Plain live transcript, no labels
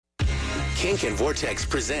Kink and Vortex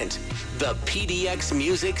present the PDX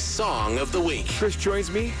Music Song of the Week. Chris joins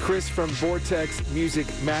me. Chris from Vortex Music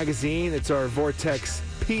Magazine. It's our Vortex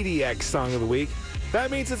PDX Song of the Week. That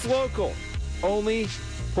means it's local. Only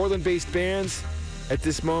Portland-based bands at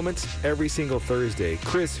this moment every single Thursday.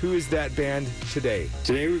 Chris, who is that band today?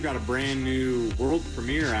 Today we've got a brand new world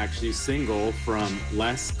premiere, actually, single from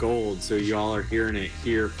Less Gold. So y'all are hearing it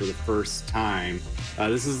here for the first time.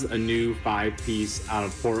 This is a new 5-piece out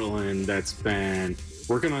of Portland that's been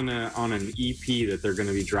working on an EP that they're going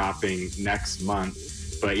to be dropping next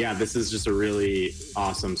month. But yeah, this is just a really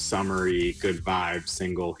awesome, summery, good vibe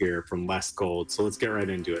single here from Less Gold. So let's get right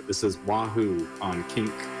into it. This is Wahoo on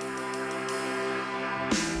Kink.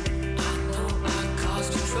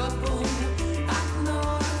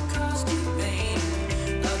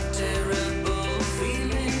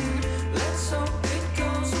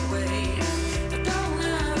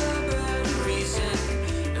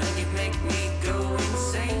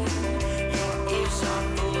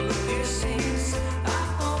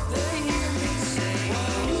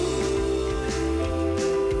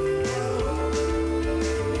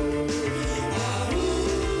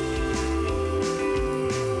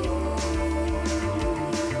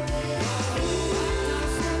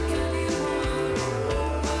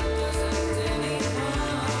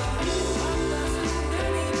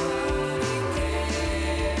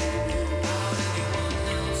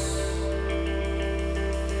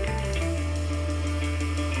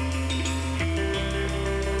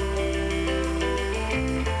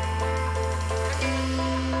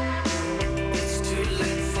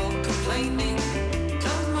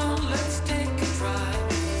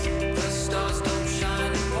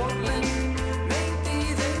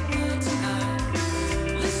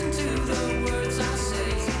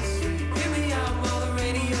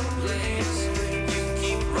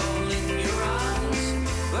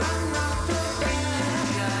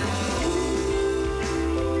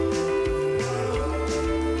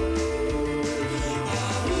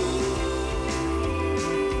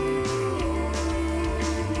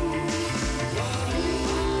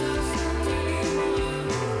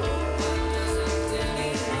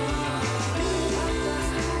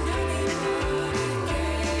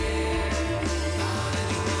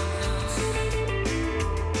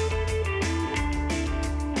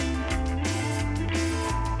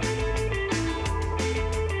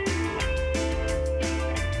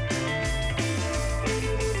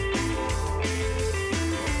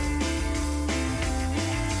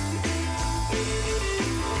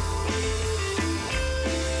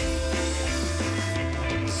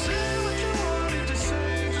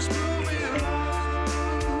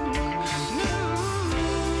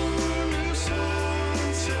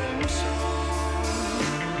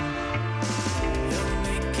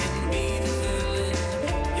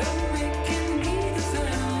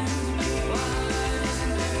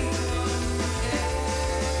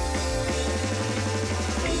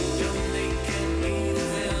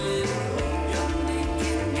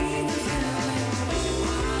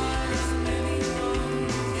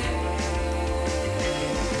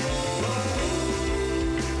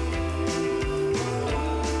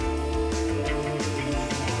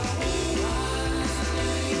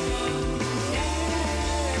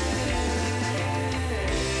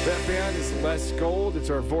 That band is Less Gold. It's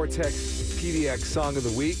our Vortex PDX Song of the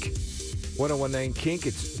Week. 1019 Kink.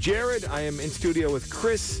 It's Jared. I am in studio with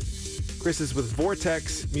Chris. Chris is with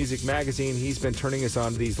Vortex Music Magazine. He's been turning us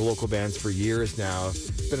on to these local bands for years now.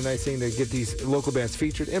 It's been a nice thing to get these local bands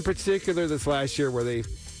featured, in particular this last year where they've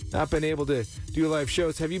not been able to do live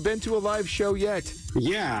shows. Have you been to a live show yet?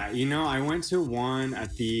 Yeah, I went to one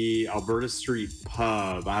at the Alberta Street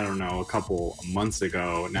Pub, I don't know, a couple months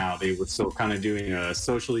ago. Now, they were still kind of doing a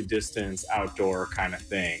socially distanced outdoor kind of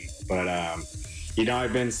thing. But,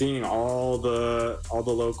 I've been seeing all the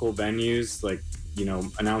local venues, like,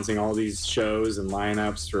 announcing all these shows and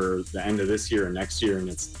lineups for the end of this year and next year. And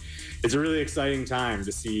it's a really exciting time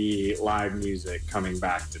to see live music coming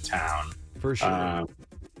back to town. For sure.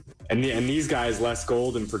 And these guys, Less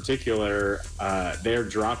Gold in particular, they're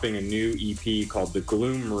dropping a new EP called The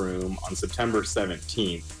Gloom Room on September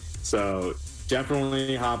 17th. So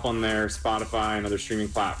definitely hop on their Spotify and other streaming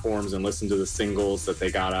platforms and listen to the singles that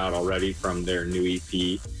they got out already from their new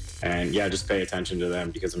EP. And yeah, just pay attention to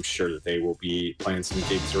them because I'm sure that they will be playing some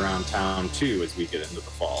gigs around town too as we get into the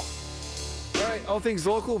fall. All right, all things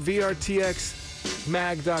local,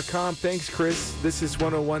 vrtxmag.com. Thanks, Chris. This is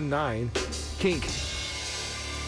 1019 Kink.